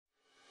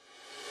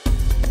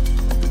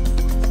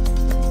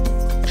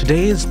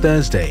Today is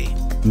Thursday,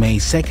 May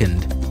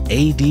 2nd,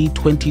 AD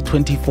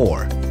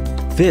 2024.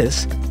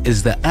 This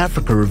is the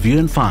Africa Review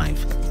in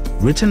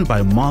 5, written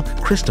by Mark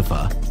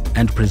Christopher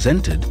and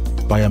presented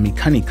by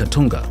Amikani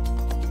Katunga.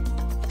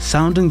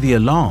 Sounding the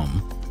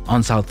alarm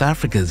on South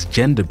Africa's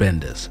gender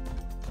benders.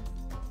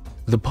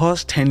 The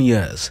past 10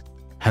 years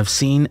have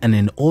seen an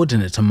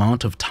inordinate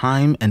amount of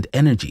time and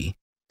energy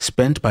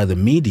spent by the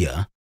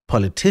media,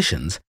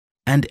 politicians,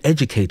 and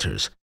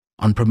educators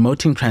on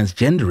promoting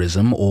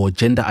transgenderism or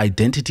gender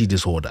identity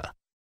disorder.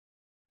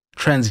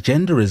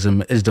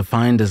 Transgenderism is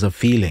defined as a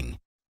feeling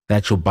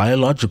that your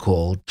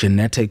biological,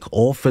 genetic,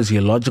 or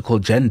physiological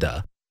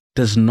gender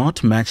does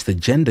not match the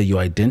gender you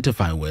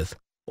identify with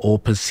or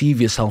perceive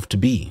yourself to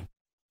be.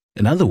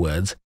 In other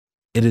words,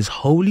 it is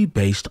wholly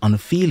based on a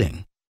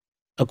feeling.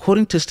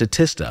 According to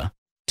Statista,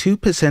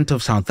 2%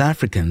 of South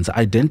Africans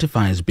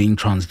identify as being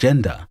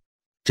transgender,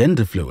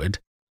 gender fluid,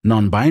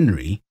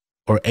 non-binary,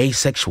 or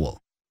asexual.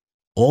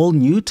 All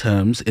new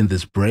terms in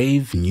this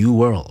brave new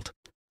world.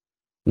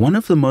 One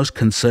of the most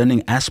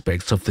concerning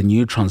aspects of the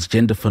new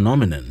transgender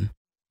phenomenon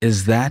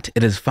is that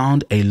it has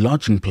found a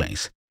lodging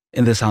place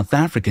in the South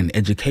African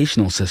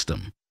educational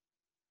system.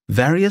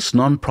 Various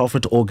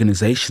non-profit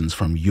organizations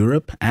from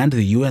Europe and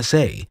the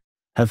USA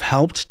have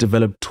helped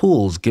develop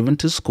tools given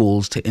to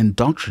schools to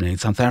indoctrinate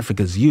South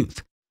Africa's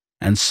youth,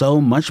 and so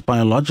much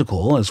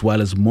biological as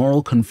well as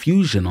moral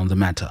confusion on the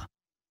matter.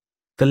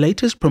 The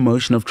latest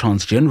promotion of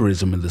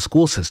transgenderism in the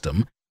school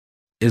system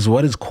is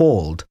what is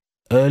called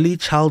Early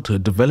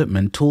Childhood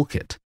Development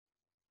Toolkit.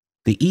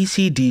 The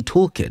ECD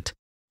Toolkit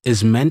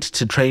is meant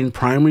to train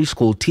primary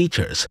school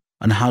teachers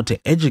on how to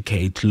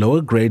educate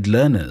lower grade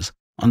learners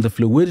on the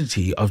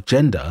fluidity of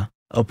gender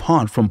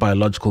apart from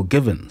biological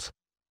givens.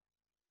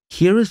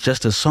 Here is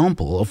just a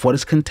sample of what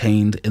is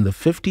contained in the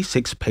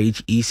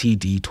 56-page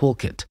ECD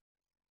Toolkit.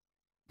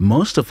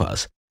 Most of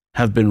us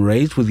have been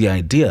raised with the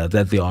idea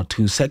that there are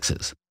two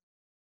sexes,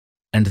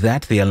 and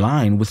that they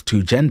align with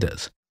two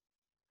genders.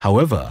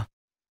 However,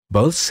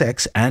 both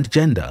sex and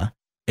gender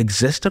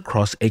exist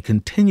across a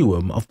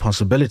continuum of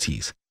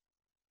possibilities.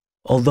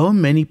 Although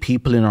many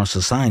people in our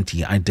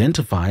society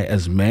identify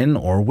as men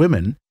or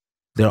women,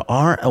 there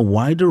are a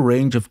wider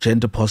range of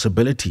gender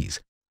possibilities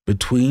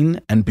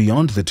between and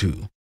beyond the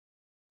two.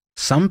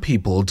 Some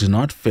people do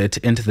not fit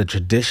into the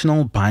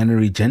traditional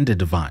binary gender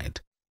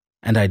divide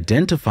and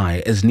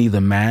identify as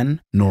neither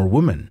man nor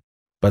woman,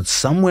 but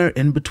somewhere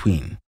in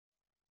between.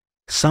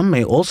 Some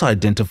may also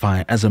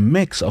identify as a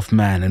mix of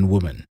man and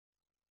woman.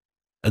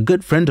 A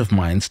good friend of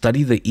mine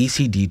studied the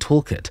ECD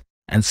Toolkit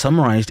and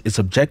summarized its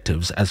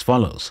objectives as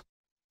follows: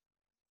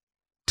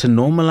 to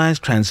normalize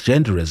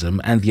transgenderism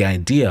and the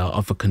idea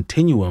of a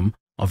continuum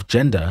of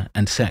gender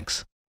and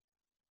sex.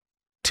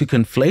 To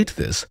conflate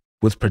this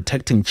with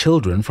protecting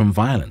children from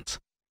violence.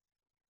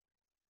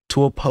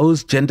 To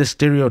oppose gender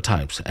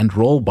stereotypes and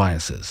role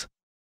biases.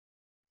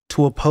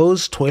 To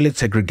oppose toilet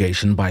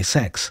segregation by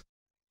sex.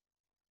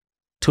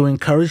 To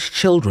encourage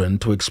children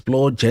to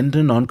explore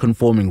gender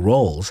non-conforming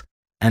roles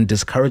and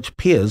discourage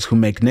peers who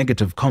make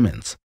negative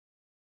comments.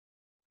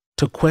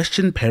 To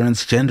question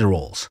parents' gender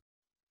roles.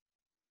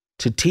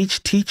 To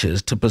teach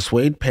teachers to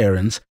persuade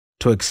parents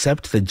to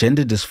accept the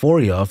gender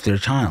dysphoria of their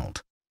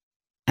child.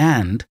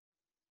 And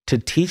to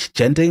teach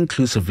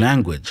gender-inclusive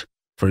language,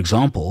 for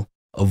example,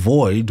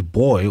 avoid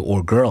boy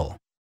or girl.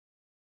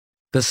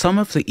 The sum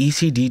of the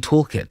ECD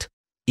Toolkit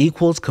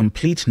equals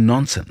complete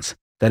nonsense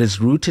that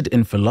is rooted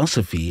in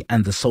philosophy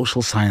and the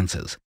social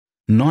sciences,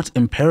 not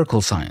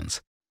empirical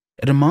science.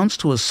 It amounts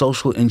to a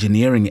social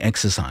engineering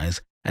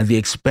exercise at the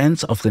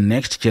expense of the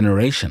next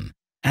generation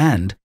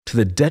and to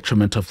the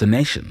detriment of the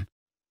nation.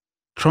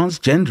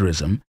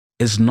 Transgenderism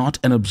is not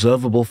an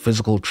observable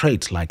physical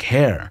trait like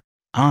hair,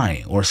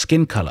 eye, or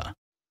skin color.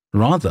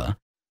 Rather,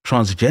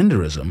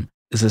 transgenderism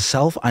is a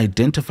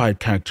self-identified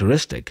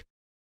characteristic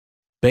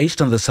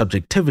based on the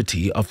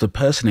subjectivity of the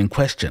person in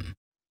question.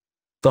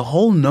 The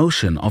whole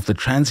notion of the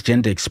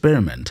transgender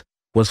experiment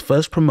was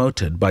first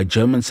promoted by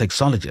German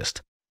sexologist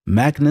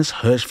Magnus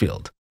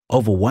Hirschfeld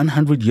over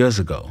 100 years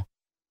ago.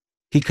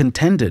 He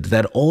contended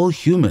that all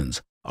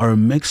humans are a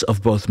mix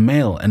of both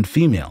male and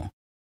female.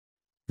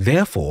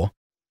 Therefore,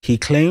 he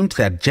claimed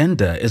that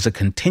gender is a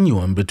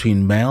continuum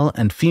between male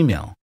and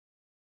female.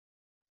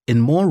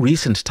 In more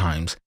recent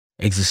times,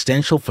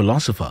 existential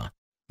philosopher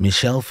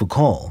Michel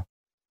Foucault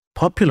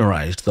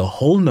popularized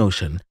the whole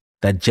notion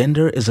that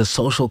gender is a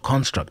social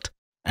construct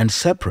and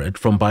separate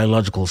from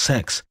biological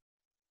sex,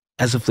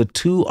 as if the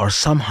two are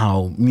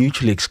somehow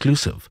mutually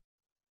exclusive.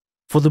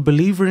 For the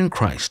believer in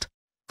Christ,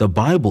 the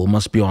Bible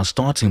must be our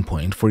starting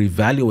point for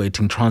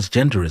evaluating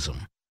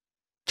transgenderism.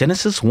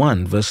 Genesis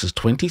 1 verses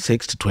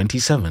 26 to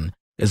 27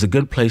 is a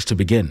good place to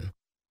begin.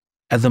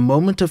 At the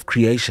moment of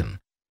creation,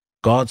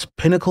 God's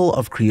pinnacle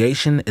of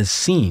creation is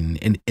seen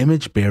in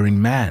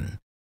image-bearing man.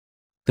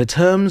 The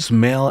terms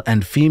male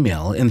and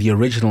female in the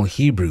original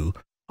Hebrew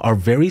are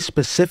very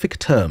specific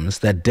terms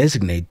that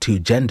designate two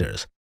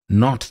genders,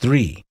 not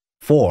 3,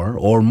 4,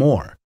 or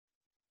more.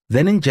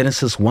 Then in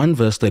Genesis 1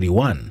 verse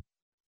 31,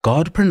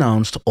 God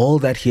pronounced all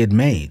that he had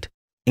made,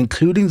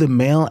 including the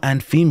male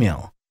and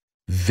female.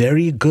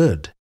 Very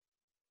good.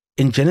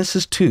 In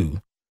Genesis 2,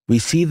 we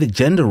see the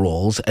gender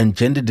roles and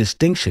gender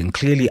distinction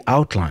clearly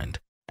outlined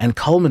and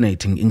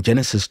culminating in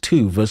Genesis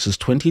 2 verses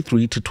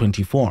 23 to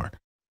 24.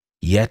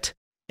 Yet,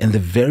 in the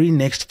very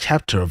next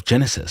chapter of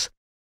Genesis,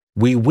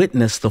 we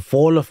witness the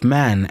fall of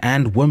man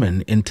and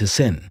woman into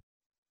sin.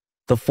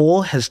 The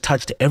fall has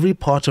touched every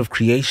part of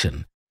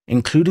creation,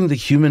 including the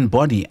human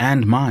body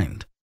and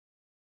mind.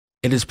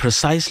 It is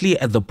precisely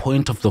at the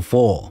point of the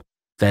fall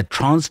that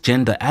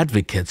transgender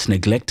advocates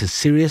neglect a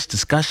serious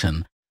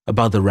discussion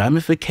about the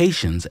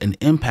ramifications and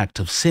impact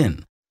of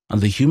sin on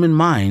the human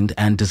mind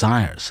and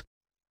desires.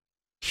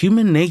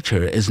 Human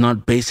nature is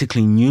not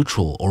basically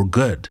neutral or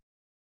good.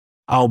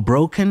 Our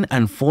broken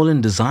and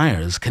fallen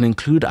desires can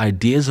include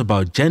ideas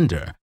about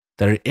gender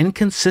that are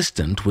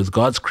inconsistent with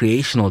God's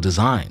creational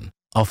design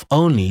of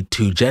only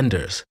two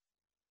genders.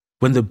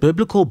 When the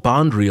biblical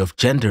boundary of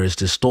gender is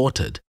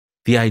distorted,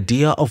 the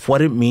idea of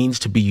what it means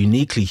to be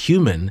uniquely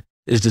human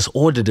is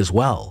disordered as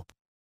well.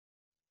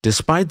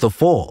 Despite the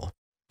fall,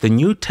 the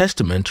New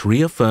Testament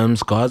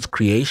reaffirms God's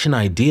creation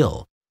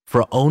ideal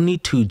for only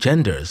two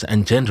genders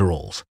and gender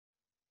roles.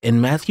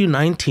 In Matthew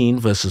 19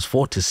 verses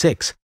 4 to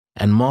 6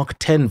 and Mark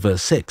 10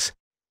 verse 6,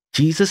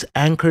 Jesus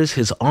anchors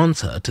his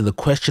answer to the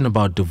question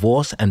about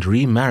divorce and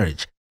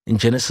remarriage in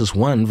Genesis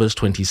 1 verse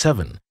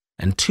 27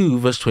 and 2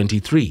 verse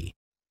 23.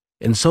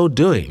 In so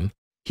doing,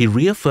 he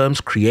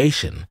reaffirms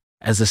creation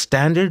as a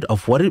standard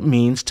of what it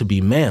means to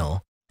be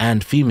male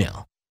and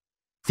female.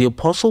 The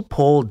Apostle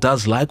Paul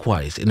does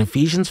likewise in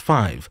Ephesians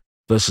 5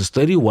 verses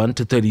 31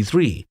 to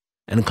 33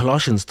 and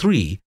Colossians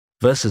 3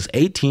 verses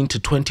 18 to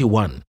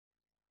 21,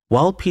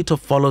 while Peter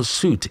follows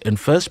suit in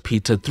 1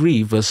 Peter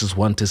 3 verses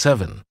 1 to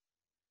 7.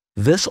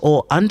 This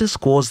all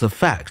underscores the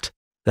fact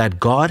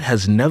that God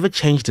has never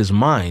changed his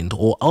mind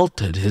or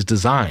altered his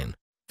design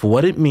for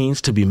what it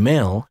means to be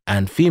male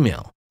and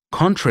female,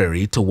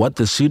 contrary to what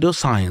the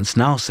pseudoscience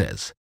now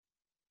says.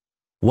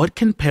 What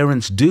can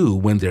parents do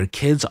when their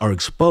kids are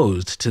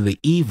exposed to the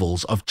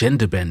evils of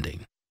gender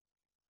bending?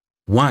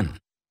 1.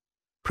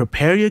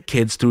 Prepare your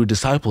kids through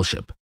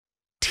discipleship.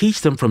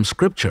 Teach them from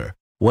Scripture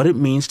what it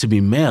means to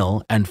be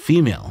male and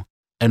female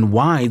and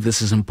why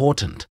this is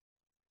important.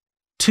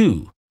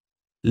 2.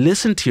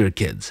 Listen to your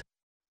kids.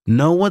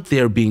 Know what they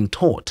are being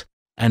taught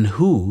and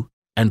who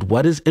and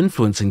what is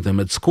influencing them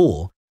at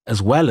school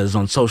as well as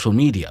on social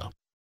media.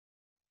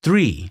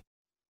 3.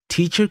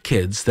 Teach your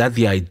kids that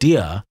the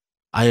idea,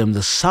 "I am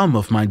the sum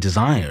of my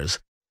desires,"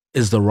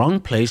 is the wrong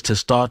place to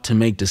start to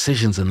make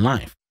decisions in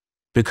life,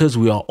 because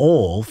we are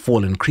all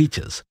fallen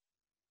creatures.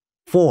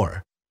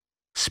 4.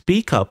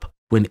 Speak up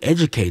when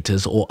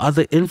educators or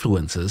other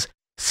influencers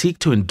seek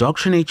to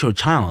indoctrinate your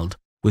child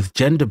with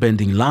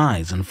gender-bending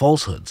lies and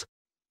falsehoods.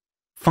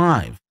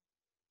 5.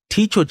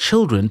 Teach your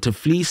children to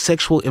flee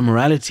sexual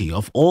immorality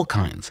of all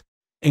kinds,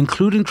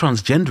 including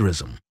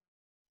transgenderism.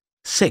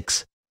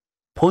 6.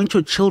 Point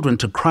your children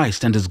to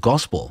Christ and His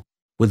gospel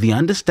with the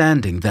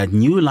understanding that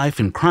new life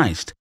in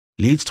Christ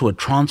leads to a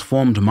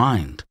transformed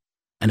mind,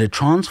 and a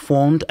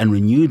transformed and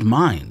renewed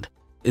mind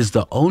is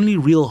the only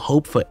real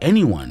hope for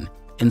anyone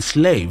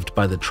enslaved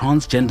by the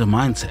transgender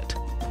mindset.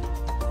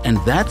 And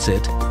that's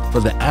it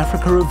for the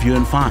Africa Review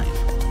in 5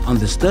 on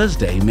this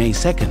Thursday, May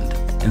 2nd,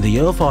 in the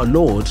year of our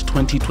Lord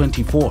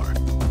 2024.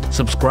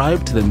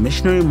 Subscribe to the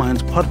Missionary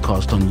Minds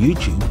podcast on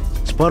YouTube,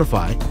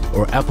 Spotify,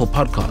 or Apple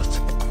Podcasts.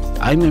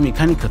 I'm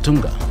Memikani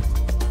Katunga.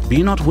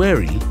 Be not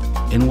weary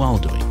in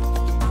well-doing.